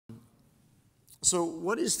So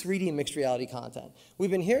what is 3D mixed reality content? We've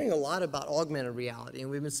been hearing a lot about augmented reality, and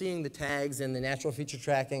we've been seeing the tags and the natural feature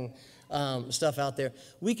tracking stuff out there.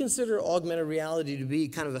 We consider augmented reality to be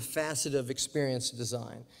kind of a facet of experience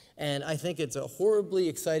design. And I think it's a horribly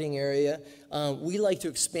exciting area. We like to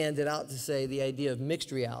expand it out to say the idea of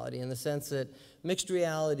mixed reality, in the sense that mixed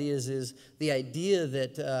reality is the idea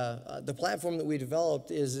that the platform that we developed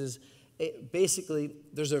is basically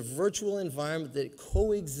there's a virtual environment that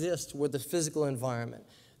coexists with the physical environment.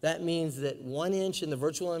 That means that 1 inch in the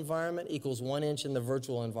virtual environment equals 1 inch in the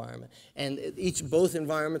virtual environment. And both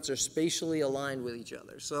environments are spatially aligned with each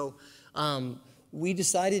other. So we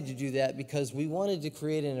decided to do that because we wanted to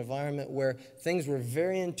create an environment where things were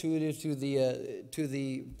very intuitive to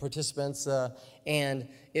the participants, and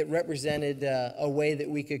it represented a way that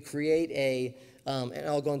we could create and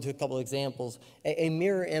I'll go into a couple of examples, a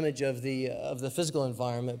mirror image of the physical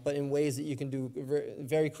environment, but in ways that you can do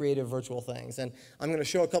very creative virtual things. And I'm going to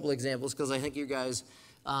show a couple of examples because I think you guys,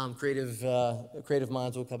 creative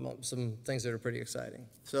minds, will come up with some things that are pretty exciting.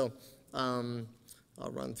 So I'll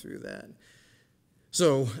run through that.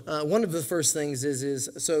 So one of the first things is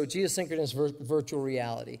geosynchronous virtual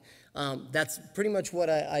reality. That's pretty much what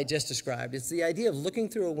I just described. It's the idea of looking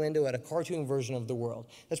through a window at a cartoon version of the world.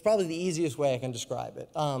 That's probably the easiest way I can describe it.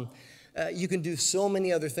 You can do so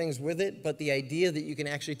many other things with it, but the idea that you can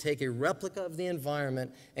actually take a replica of the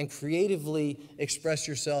environment and creatively express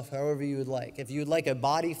yourself however you would like. If you would like a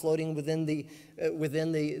body floating within the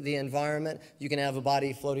environment, you can have a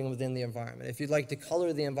body floating within the environment. If you'd like to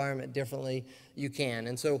color the environment differently, you can.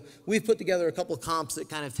 And so we've put together a couple of comps that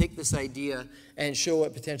kind of take this idea and show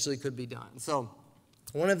what potentially could be done. So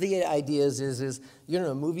one of the ideas is you're in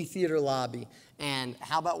a movie theater lobby, and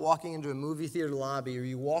how about walking into a movie theater lobby, or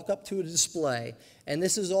you walk up to a display, and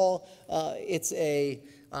this is all,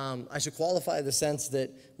 I should qualify the sense that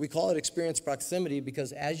we call it experience proximity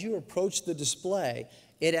because as you approach the display,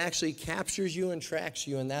 it actually captures you and tracks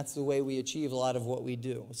you, and that's the way we achieve a lot of what we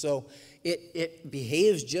do. So it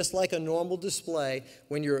behaves just like a normal display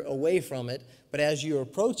when you're away from it, but as you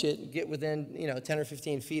approach it, get within 10 or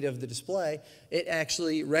 15 feet of the display, it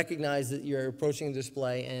actually recognizes that you're approaching the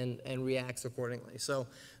display and reacts accordingly. So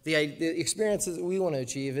the experiences that we want to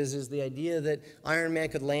achieve is the idea that Iron Man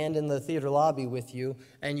could land in the theater lobby with you,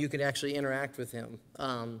 and you could actually interact with him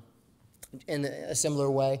in a similar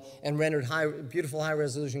way, and rendered beautiful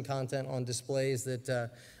high-resolution content on displays that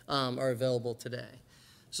are available today.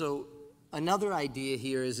 So another idea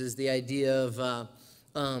here is the idea of,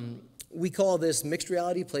 we call this mixed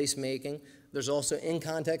reality placemaking. There's also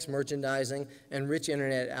in-context merchandising and rich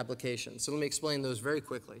internet applications. So let me explain those very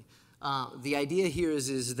quickly. The idea here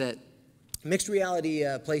is that mixed reality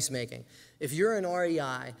placemaking. If you're an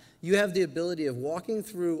REI, you have the ability of walking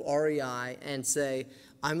through REI and say,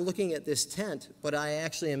 I'm looking at this tent, but I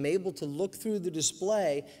actually am able to look through the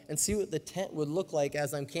display and see what the tent would look like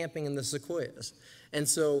as I'm camping in the sequoias. And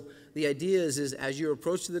so the idea is as you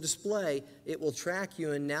approach the display, it will track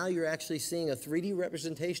you, and now you're actually seeing a 3D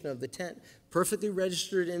representation of the tent perfectly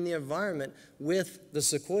registered in the environment with the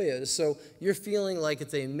sequoias. So you're feeling like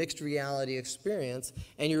it's a mixed reality experience,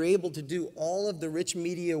 and you're able to do all of the rich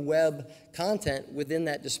media web content within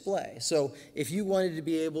that display. So if you wanted to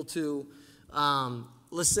be able to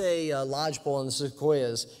let's say Lodgepole and the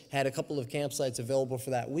Sequoias had a couple of campsites available for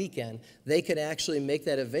that weekend. They could actually make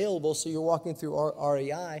that available so you're walking through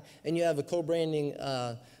REI and you have a co-branding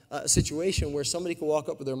situation where somebody could walk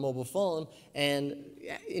up with their mobile phone and,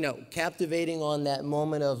 captivating on that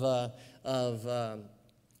moment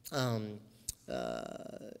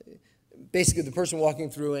basically the person walking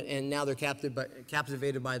through it, and now they're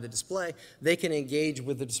captivated by the display. They can engage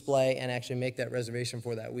with the display and actually make that reservation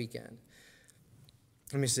for that weekend.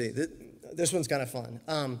 Let me see. This one's kind of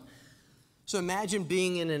fun. So imagine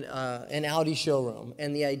being in an Audi showroom,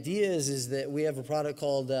 and the idea is that we have a product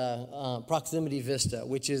called Proximity Vista,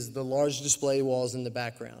 which is the large display walls in the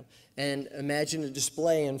background. And imagine a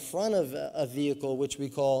display in front of a vehicle, which we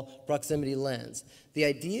call Proximity Lens. The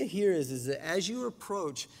idea here is that as you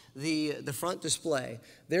approach the front display,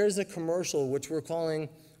 there is a commercial which we're trying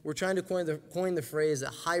to coin the phrase a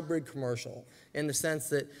hybrid commercial, in the sense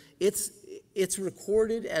that it's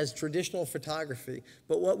recorded as traditional photography,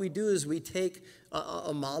 but what we do is we take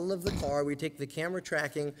a model of the car, we take the camera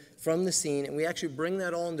tracking from the scene, and we actually bring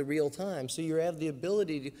that all into real time. So you have the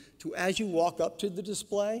ability to, as you walk up to the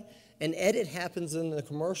display, an edit happens in the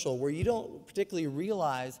commercial where you don't particularly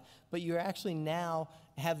realize, but you actually now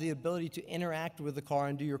have the ability to interact with the car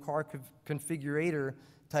and do your car configurator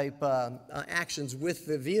type actions with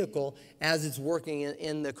the vehicle as it's working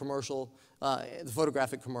in the commercial the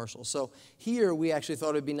photographic commercial. So here we actually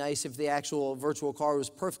thought it'd be nice if the actual virtual car was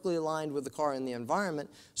perfectly aligned with the car in the environment.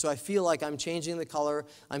 So I feel like I'm changing the color,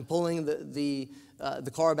 I'm pulling the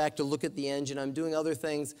car back to look at the engine, I'm doing other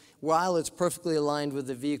things while it's perfectly aligned with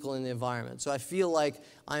the vehicle in the environment. So I feel like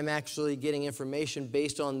I'm actually getting information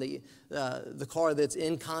based on the car that's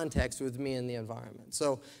in context with me in the environment.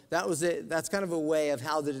 So that was it. That's kind of a way of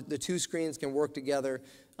how the two screens can work together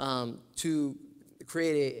to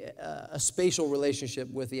create a spatial relationship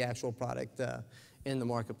with the actual product in the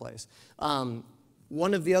marketplace.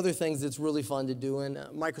 One of the other things that's really fun to do, and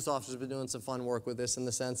Microsoft has been doing some fun work with this in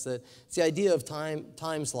the sense that it's the idea of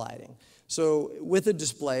time sliding. So with a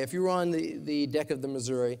display, if you were on the deck of the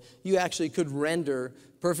Missouri, you actually could render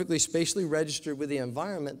perfectly spatially registered with the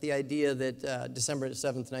environment the idea that December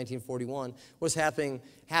 7th, 1941 was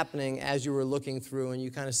happening as you were looking through, and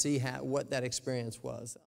you kind of see what that experience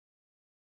was.